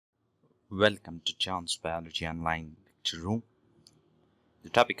Welcome to John's Biology Online Lecture Room. The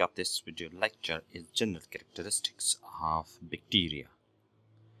topic of this video lecture is general characteristics of bacteria.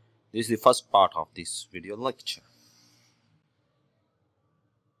 This is the first part of this video lecture.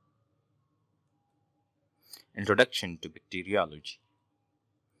 Introduction to bacteriology.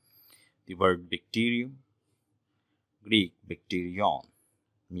 The word bacterium, Greek bacterion,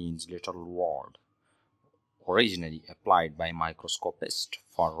 means little rod, originally applied by microscopists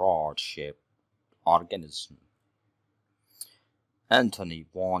for rod-shaped organisms. Anthony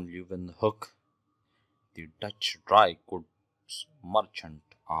van Leeuwenhoek, the Dutch dry goods merchant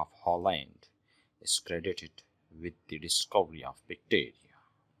of Holland, is credited with the discovery of bacteria.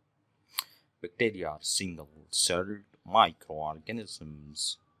 Bacteria are single-celled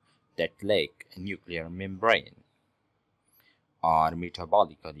microorganisms that lack a nuclear membrane, are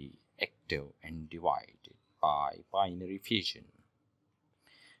metabolically active and divided by binary fission.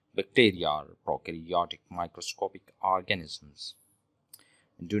 Bacteria are prokaryotic microscopic organisms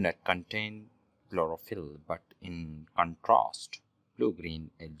and do not contain chlorophyll, but in contrast, blue-green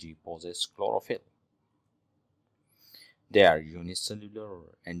algae possess chlorophyll. They are unicellular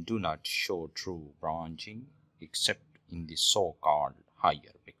and do not show true branching except in the so-called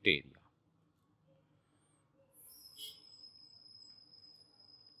higher bacteria.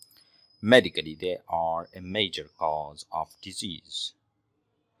 Medically, they are a major cause of disease.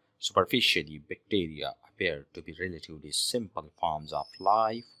 Superficially, bacteria appear to be relatively simple forms of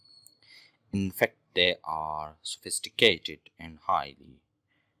life. In fact, they are sophisticated and highly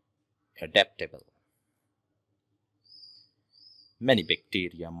adaptable. Many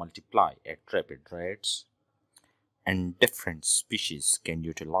bacteria multiply at rapid rates, and different species can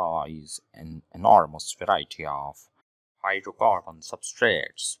utilize an enormous variety of hydrocarbon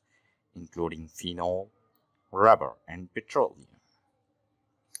substrates, including phenol, rubber, and petroleum.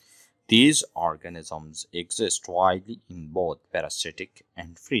 These organisms exist widely in both parasitic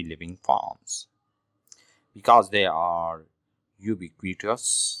and free-living forms. Because they are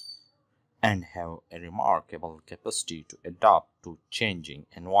ubiquitous and have a remarkable capacity to adapt to changing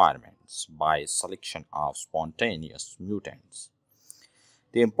environments by selection of spontaneous mutants,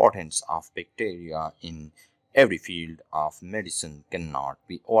 the importance of bacteria in every field of medicine cannot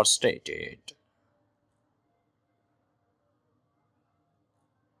be overstated.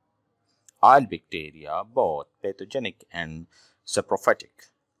 All bacteria, both pathogenic and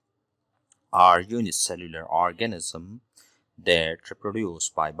saprophytic, are unicellular organisms that reproduce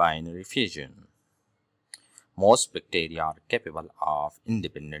by binary fission. Most bacteria are capable of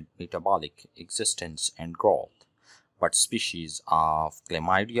independent metabolic existence and growth, but species of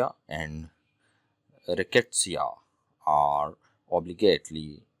Chlamydia and Rickettsia are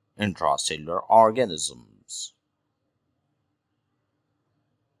obligatory intracellular organisms.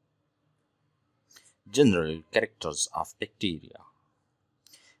 General characters of bacteria.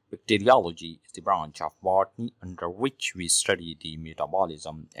 Bacteriology is the branch of botany under which we study the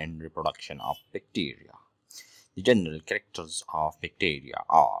metabolism and reproduction of bacteria. The general characters of bacteria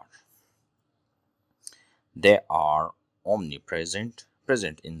are: they are omnipresent,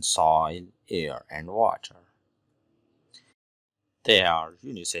 present in soil, air, and water. They are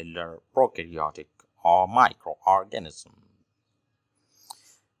unicellular, prokaryotic, or microorganisms.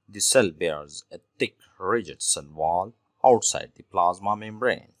 The cell bears a thick, rigid cell wall outside the plasma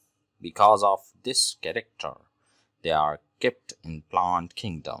membrane. Because of this character, they are kept in plant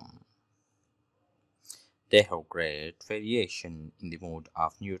kingdom. They have great variation in the mode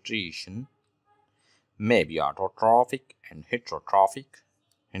of nutrition, may be autotrophic and heterotrophic.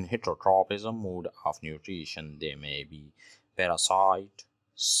 In heterotropism mode of nutrition, they may be parasite,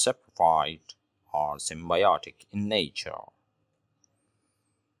 saprophyte, or symbiotic in nature.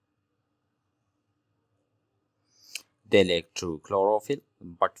 They lack true chlorophyll,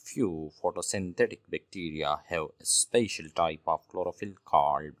 but few photosynthetic bacteria have a special type of chlorophyll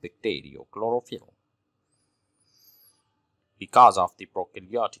called bacteriochlorophyll. Because of the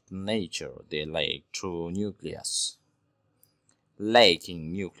prokaryotic nature, they lack true nucleus,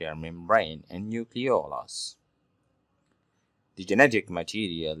 lacking nuclear membrane and nucleolus. The genetic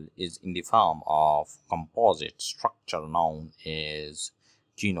material is in the form of composite structure known as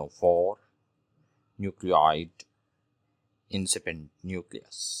genophore, nucleoid, incipient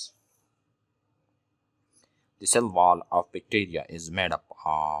nucleus. The cell wall of bacteria is made up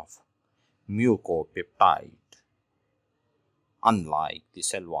of mucopeptide, unlike the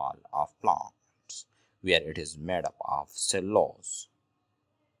cell wall of plants, where it is made up of cellulose.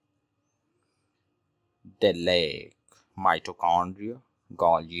 They lack mitochondria,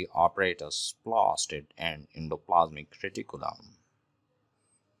 Golgi apparatus, plastid, and endoplasmic reticulum.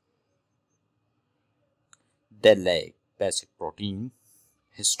 They lack basic protein,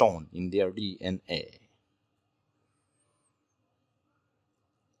 histone in their DNA.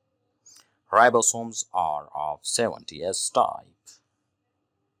 Ribosomes are of 70S type.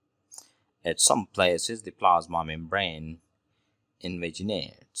 At some places, the plasma membrane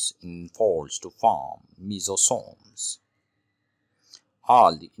invaginates in folds to form mesosomes.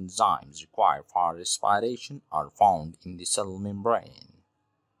 All the enzymes required for respiration are found in the cell membrane.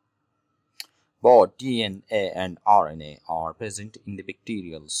 Both DNA and RNA are present in the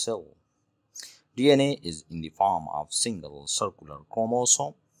bacterial cell. DNA is in the form of single circular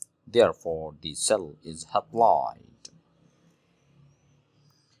chromosome, therefore the cell is haploid.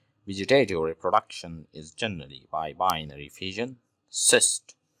 Vegetative reproduction is generally by binary fission,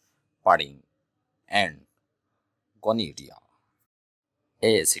 cyst, budding, and gonidea.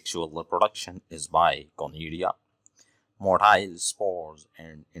 Asexual reproduction is by gonidea, motile spores,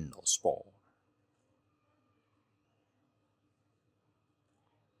 and endospore.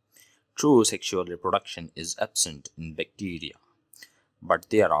 True sexual reproduction is absent in bacteria, but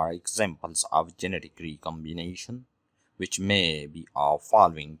there are examples of genetic recombination which may be of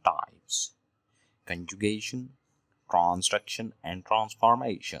following types: conjugation, transduction, and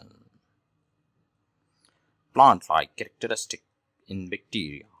transformation. Plant-like characteristic in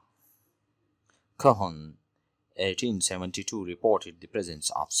bacteria. Cohen, 1872, reported the presence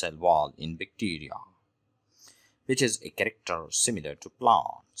of cell wall in bacteria, which is a character similar to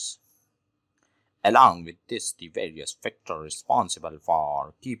plants. Along with this, the various factors responsible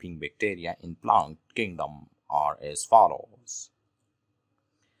for keeping bacteria in plant kingdom are as follows.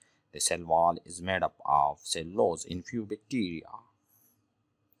 The cell wall is made up of cellulose in few bacteria.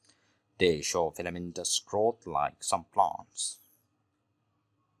 They show filamentous growth like some plants.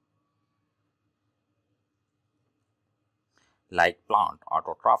 Like plant,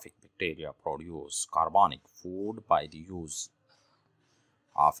 autotrophic bacteria produce carbonic food by the use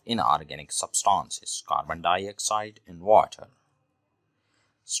of inorganic substances, carbon dioxide, and water.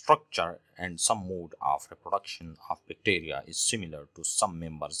 Structure and some mode of reproduction of bacteria is similar to some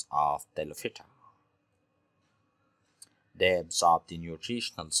members of Thelyphyta. They absorb the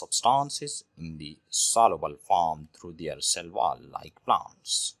nutritional substances in the soluble form through their cell wall like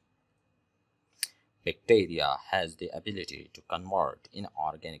plants. Bacteria has the ability to convert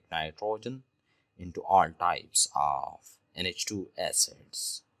inorganic nitrogen into all types of NH2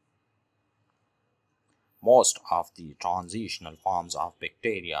 acids. Most of the transitional forms of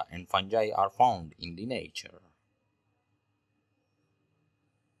bacteria and fungi are found in the nature.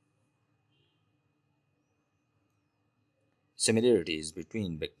 Similarities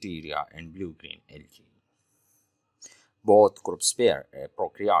between bacteria and blue-green algae. Both groups bear a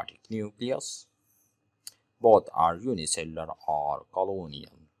prokaryotic nucleus. Both are unicellular or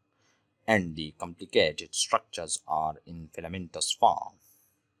colonial, and the complicated structures are in filamentous form.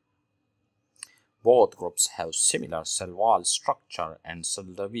 Both groups have similar cell wall structure and cell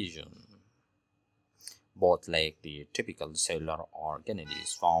division. Both lack the typical cellular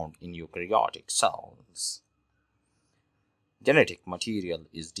organelles found in eukaryotic cells. Genetic material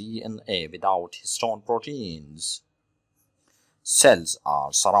is DNA without histone proteins. Cells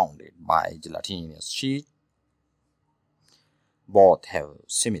are surrounded by gelatinous sheath. Both have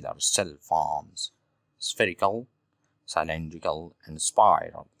similar cell forms: spherical, cylindrical, and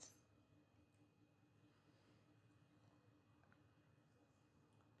spiral.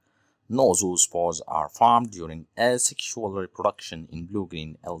 No zoospores are formed during asexual reproduction in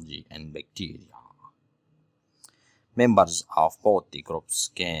blue-green algae and bacteria. Members of both the groups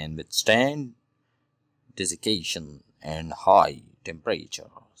can withstand desiccation and high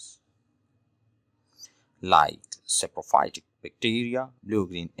temperatures. Like saprophytic bacteria,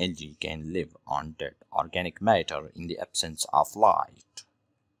 blue-green algae can live on dead organic matter in the absence of light.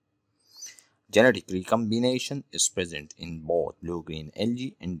 Genetic recombination is present in both blue-green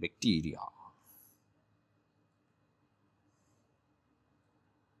algae and bacteria.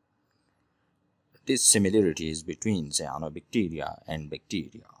 Dissimilarities between cyanobacteria and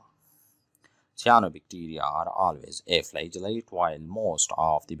bacteria. Cyanobacteria are always aflagellate, while most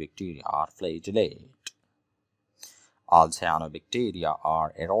of the bacteria are flagellate. All cyanobacteria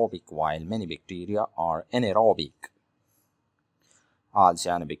are aerobic, while many bacteria are anaerobic. All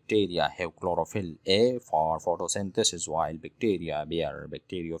cyanobacteria have chlorophyll A for photosynthesis, while bacteria bear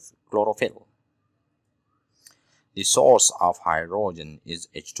bacteriochlorophyll. The source of hydrogen is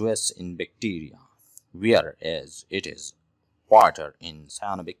H2S in bacteria, whereas it is water in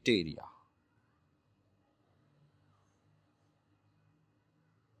cyanobacteria.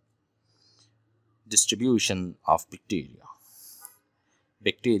 Distribution of bacteria.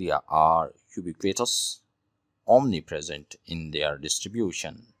 Bacteria are ubiquitous. omnipresent in their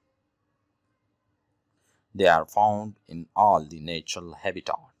distribution. They are found in all the natural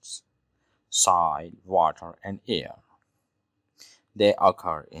habitats, soil, water, and air. They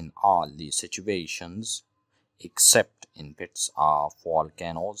occur in all the situations except in pits of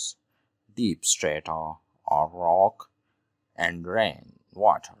volcanoes, deep strata or rock, and rain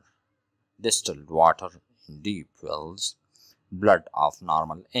water, distilled water in deep wells, blood of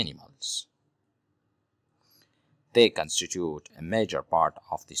normal animals. They constitute a major part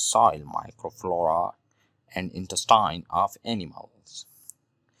of the soil microflora and intestine of animals.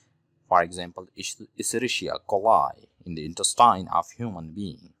 For example, Escherichia coli in the intestine of human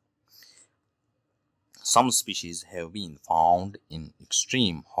being. Some species have been found in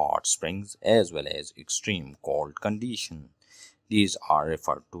extreme hot springs as well as extreme cold conditions. These are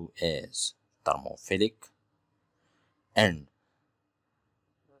referred to as thermophilic and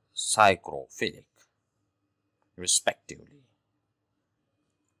psychrophilic, respectively.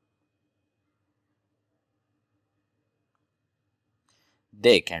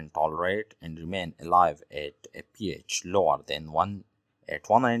 They can tolerate and remain alive at a pH lower than 1 at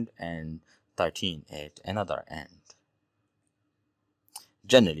one end and 13 at another end.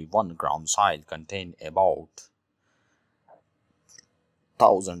 Generally, 1 gram soil contains about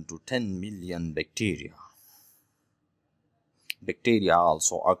 1,000 to 10 million bacteria. Bacteria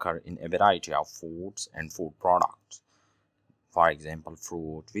also occur in a variety of foods and food products. For example,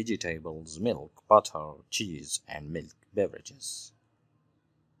 fruit, vegetables, milk, butter, cheese, and milk beverages.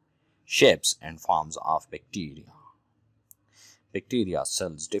 Shapes and forms of bacteria. Bacteria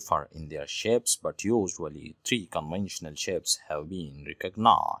cells differ in their shapes, but usually 3 conventional shapes have been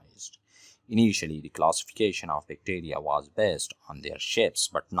recognized. Initially, the classification of bacteria was based on their shapes,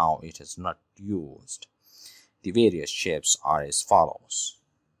 but now it is not used. The various shapes are as follows.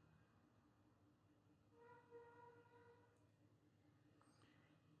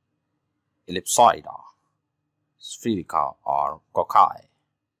 Ellipsoida, spherica, or cocci.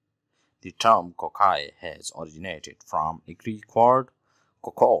 The term cocci has originated from a Greek word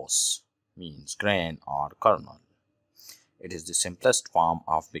kokos, means grain or kernel. It is the simplest form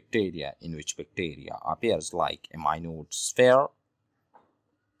of bacteria in which bacteria appears like a minute sphere,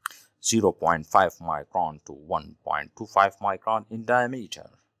 0.5 micron to 1.25 micron in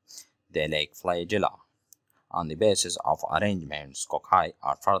diameter. They lack flagella. On the basis of arrangements, cocci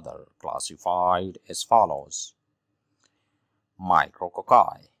are further classified as follows.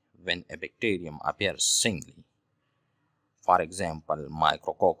 Micrococci, when a bacterium appears singly. For example,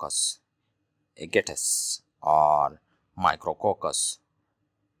 Micrococcus aegatus or Micrococcus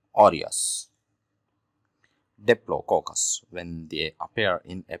aureus. Diplococcus, when they appear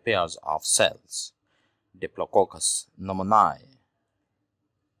in pairs of cells. Diplococcus pneumoniae.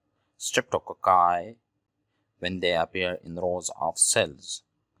 Streptococci, when they appear in rows of cells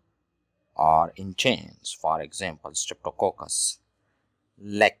or in chains. For example, Streptococcus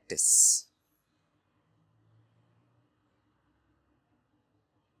lactis.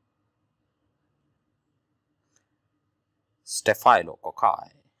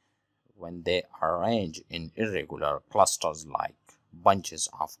 Staphylococci, when they are arranged in irregular clusters like bunches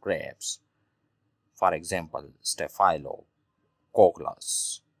of grapes. For example,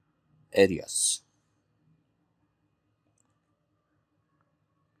 Staphylococcus aureus.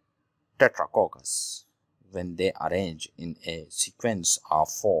 Tetracoccus, when they arrange in a sequence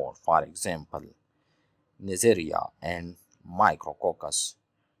of 4, for example, Neisseria and Micrococcus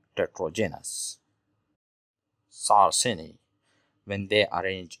tetragenus. Sarcinae, when they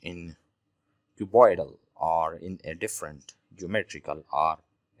arrange in cuboidal or in a different geometrical or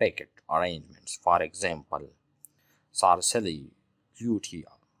packet arrangements. For example, Sarcella glutea.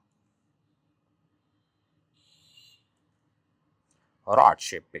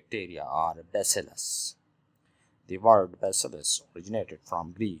 Rod-shaped bacteria are bacillus. The word bacillus originated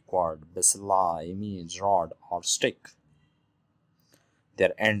from Greek word bacilli, means rod or stick.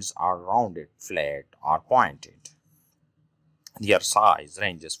 Their ends are rounded, flat, or pointed. Their size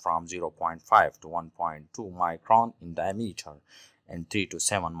ranges from 0.5 to 1.2 micron in diameter and 3 to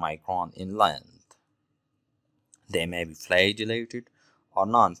 7 micron in length. They may be flagellated or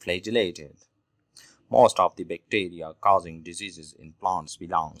non-flagellated. Most of the bacteria causing diseases in plants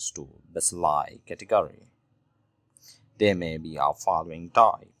belongs to bacilli category. They may be of following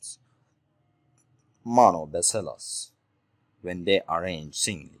types. Monobacillus, when they arrange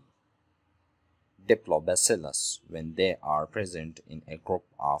singly. Diplobacillus, when they are present in a group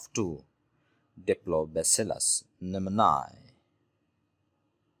of 2. Diplobacillus pneumoniae.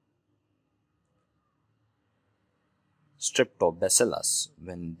 Streptobacillus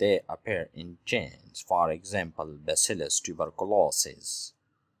when they appear in chains, for example, Bacillus tuberculosis.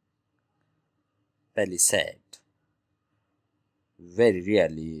 Palisade. Very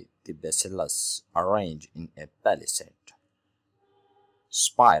rarely the bacillus arrange in a palisade.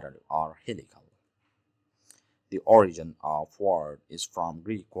 Spiral or helical. The origin of word is from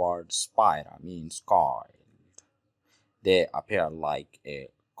Greek word spira, means coiled. They appear like a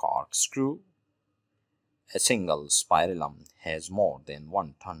corkscrew. A single spirillum has more than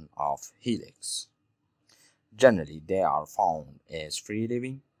 1 ton of helix. Generally, they are found as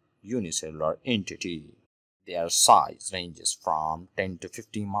free-living, unicellular entity. Their size ranges from 10 to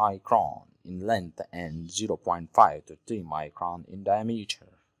 50 micron in length and 0.5 to 3 micron in diameter.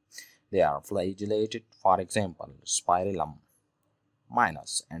 They are flagellated, for example, Spirillum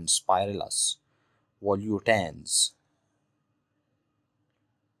minus and Spirillus volutans.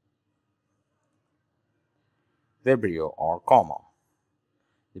 Vibrio or comma.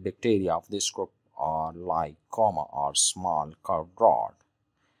 The bacteria of this group are like comma or small curved rod.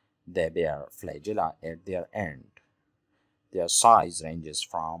 They bear flagella at their end. Their size ranges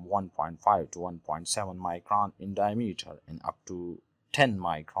from 1.5 to 1.7 micron in diameter and up to 10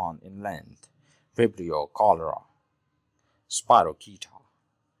 micron in length. Vibrio cholera. Spirocheta.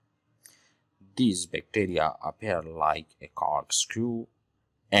 These bacteria appear like a corkscrew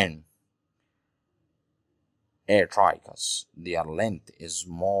and atrichous. Their length is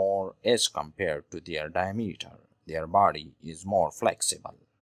more as compared to their diameter. Their body is more flexible.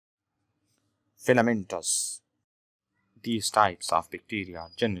 Filamentous. These types of bacteria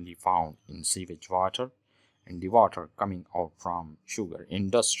are generally found in sewage water, and the water coming out from sugar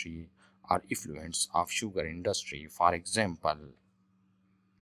industry or effluents of sugar industry, for example,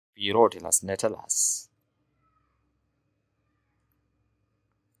 Pirotillus natalis.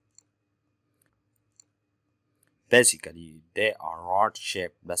 Basically, they are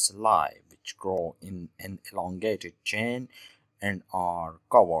rod-shaped bacilli which grow in an elongated chain and are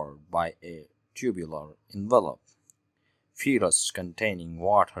covered by a tubular envelope. Ferrous containing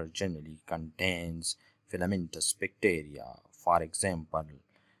water generally contains filamentous bacteria, for example,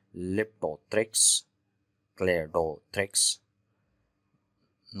 Leptothrix, Cladothrix,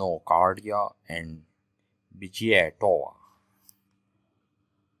 Nocardia, and Bigiatoa.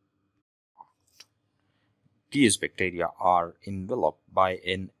 These bacteria are enveloped by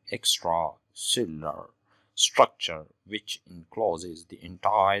an extracellular structure which encloses the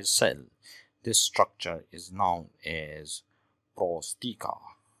entire cell. This structure is known as prostheca,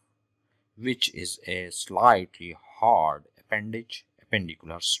 which is a slightly hard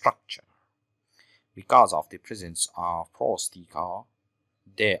appendicular structure. Because of the presence of prostheca,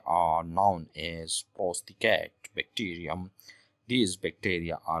 they are known as prosthecate bacterium. These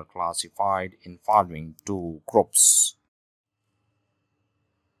bacteria are classified in following 2 groups.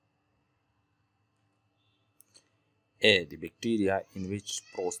 A. The bacteria in which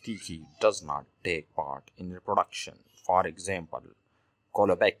prosthecae does not take part in reproduction, for example,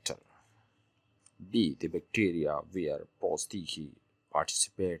 Colobacter. B. The bacteria where prosthecae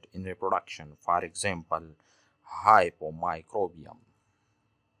participate in reproduction, for example, Hypomicrobium.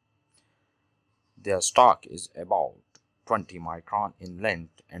 Their stalk is about 20 micron in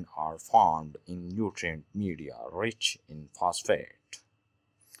length and are formed in nutrient media rich in phosphate.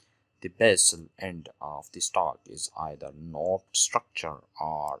 The basal end of the stalk is either knobed structure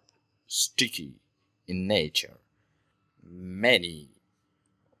or sticky in nature. Many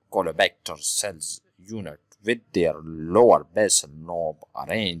Colobacter cells unite with their lower basal knob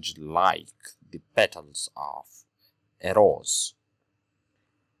arranged like the petals of a rose.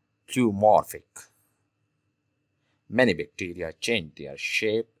 Pleomorphic. Many bacteria change their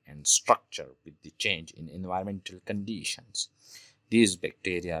shape and structure with the change in environmental conditions. These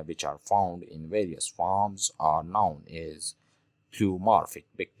bacteria, which are found in various forms, are known as pleomorphic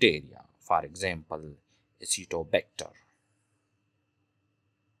bacteria, for example, Acetobacter.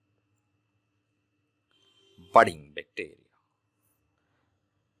 Budding bacteria.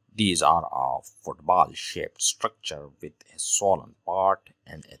 These are of football-shaped structure with a swollen part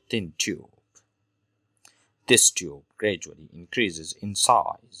and a thin tube. This tube gradually increases in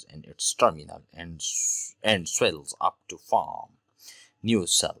size and its terminal and swells up to form new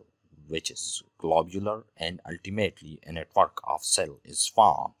cell, which is globular, and ultimately a network of cell is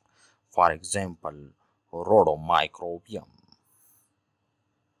formed, for example, rhodomicrobium.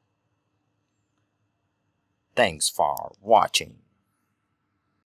 Thanks for watching.